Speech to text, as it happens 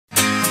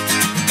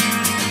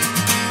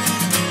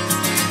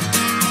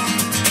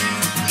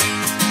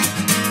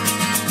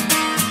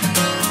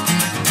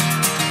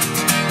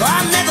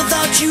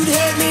you'd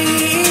hurt me.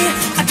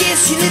 I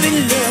guess you live in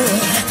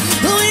love.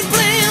 Only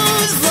playing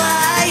with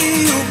fire,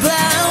 you're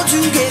bound to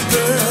get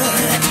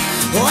burned.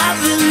 Oh, I've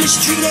been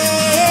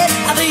mistreated,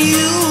 I've been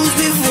used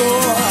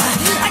before.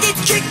 I get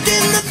kicked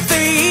in the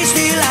face,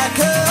 still I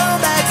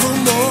come back for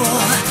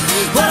more.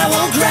 But I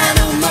won't cry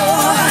no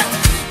more,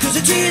 cause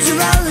the tears are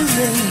all in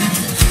vain.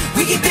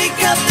 We can pick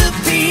up the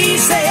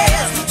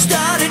pieces,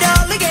 start it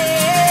all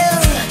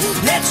again.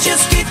 Let's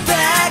just get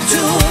back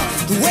to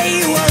the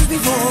way it was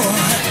before.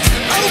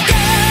 Oh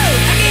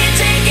girl,